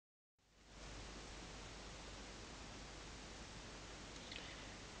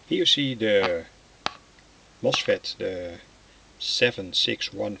Here you see the MOSFET, the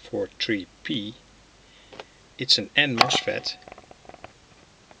 76143P. It's an N-MOSFET,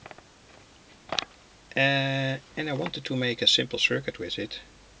 and I wanted to make a simple circuit with it,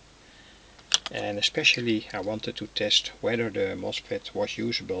 and especially I wanted to test whether the MOSFET was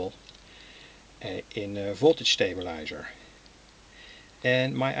usable in a voltage stabilizer.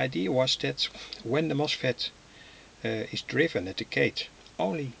 And my idea was that when the MOSFET is driven at the gate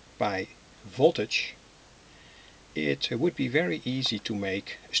only by voltage, it would be very easy to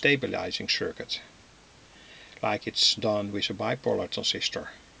make a stabilizing circuit, like it's done with a bipolar transistor.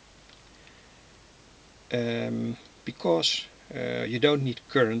 Because you don't need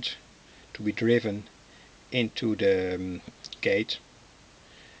current to be driven into the gate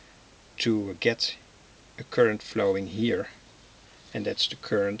to get a current flowing here, and that's the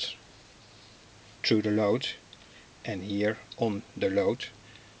current through the load, and here on the load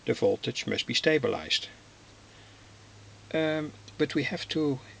the voltage must be stabilized. But we have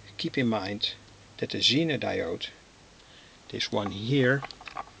to keep in mind that the Zener diode, this one here,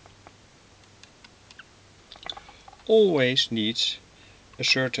 always needs a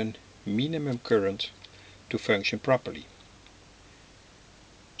certain minimum current to function properly.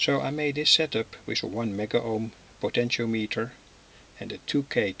 So I made this setup with a 1 mega ohm potentiometer and a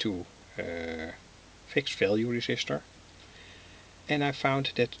 2K2 fixed value resistor, and I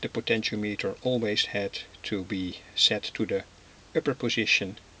found that the potentiometer always had to be set to the upper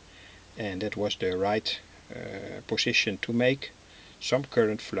position, and that was the right position to make some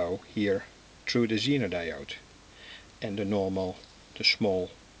current flow here through the Zener diode and the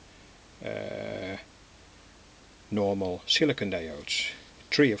small normal silicon diodes,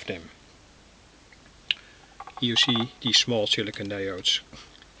 3 of them. You see these small silicon diodes.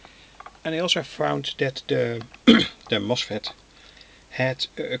 And I also found that the MOSFET had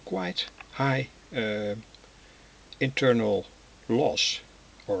a quite high internal loss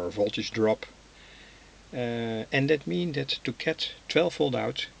or voltage drop, and that means that to get 12 volt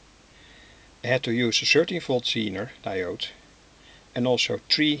out I had to use a 13 volt Zener diode and also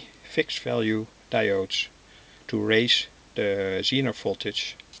 3 fixed value diodes to raise the Zener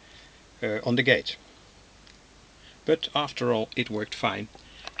voltage on the gate. But after all, it worked fine,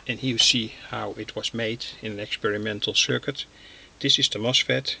 and here you see how it was made in an experimental circuit. This is the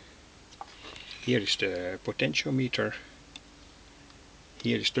MOSFET, here is the potentiometer,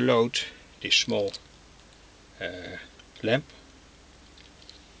 here is the load, this small lamp,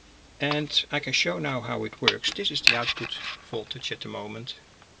 and I can show now how it works. This is the output voltage at the moment,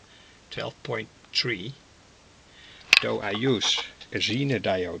 12.3, though I use a Zener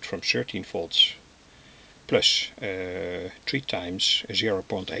diode from 13 volts plus 3 times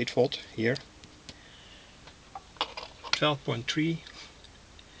 0.8 volt here. 12.3.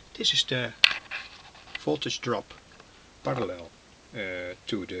 This is the voltage drop parallel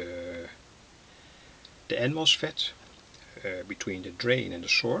to the N-MOSFET between the drain and the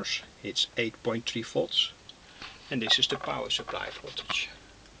source. It's 8.3 volts, and this is the power supply voltage.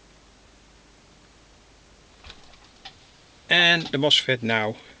 And the MOSFET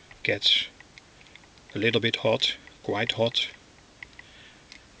now gets a little bit hot, quite hot.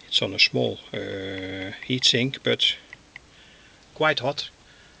 It's on a small heat sink, but quite hot.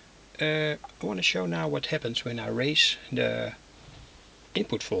 I want to show now what happens when I raise the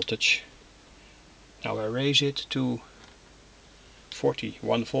input voltage. Now I raise it to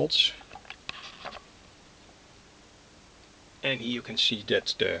 41 volts, and here you can see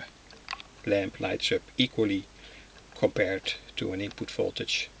that the lamp lights up equally compared to an input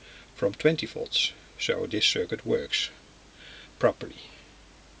voltage from 20 volts. So this circuit works properly,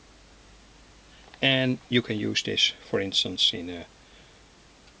 and you can use this, for instance, in a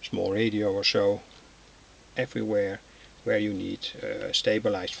small radio or so, everywhere where you need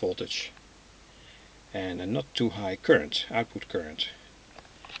stabilized voltage and a not too high current, output current.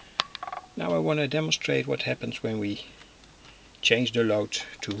 Now I want to demonstrate what happens when we change the load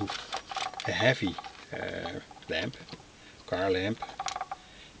to a heavy lamp, car lamp.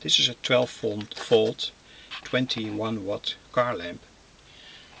 This is a 12 volt 21 watt car lamp.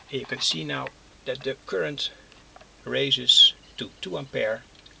 Here you can see now that the current raises to 2 ampere.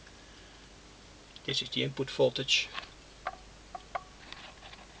 This is the input voltage.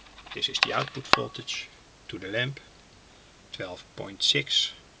 This is the output voltage to the lamp,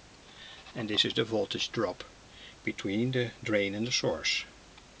 12.6, and this is the voltage drop between the drain and the source.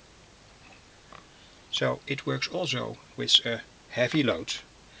 So it works also with a heavy load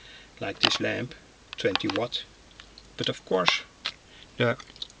like this lamp, 20 watt, but of course the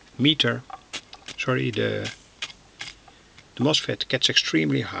the MOSFET gets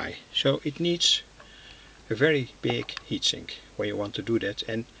extremely high, so it needs a very big heatsink when you want to do that.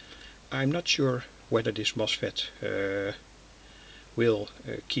 And I'm not sure whether this MOSFET will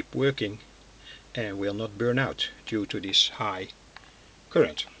keep working and will not burn out due to this high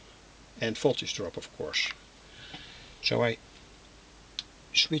current and voltage drop, of course. So I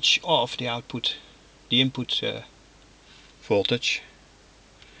switch off the input voltage,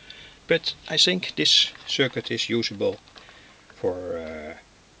 but I think this circuit is usable for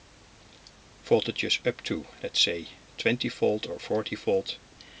voltages up to, let's say, 20 volt or 40 volt,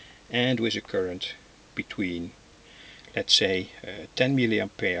 and with a current between, let's say, 10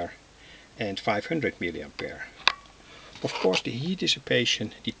 milliampere and 500 milliampere. Of course, the heat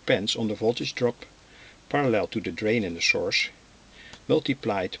dissipation depends on the voltage drop parallel to the drain in the source,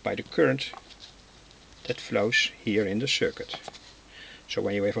 multiplied by the current that flows here in the circuit. So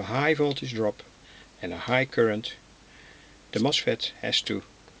when you have a high voltage drop and a high current, the MOSFET has to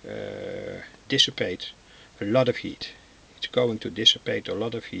dissipate a lot of heat. It's going to dissipate a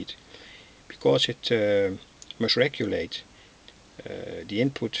lot of heat because it must regulate the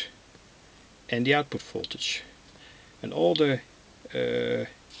input and the output voltage. And all the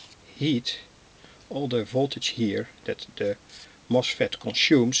heat, all the voltage here that the MOSFET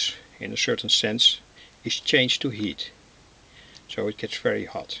consumes in a certain sense is changed to heat. So it gets very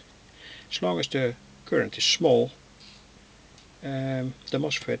hot. As long as the current is small, the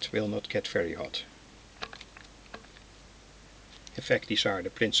MOSFET will not get very hot. In fact, these are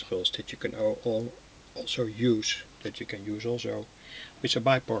the principles that you can also use, with a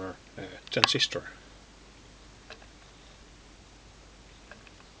bipolar transistor.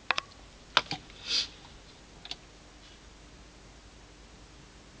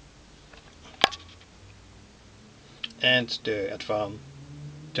 And the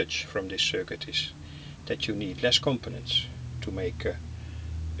advantage from this circuit is that you need less components to make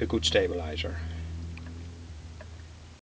a good stabilizer.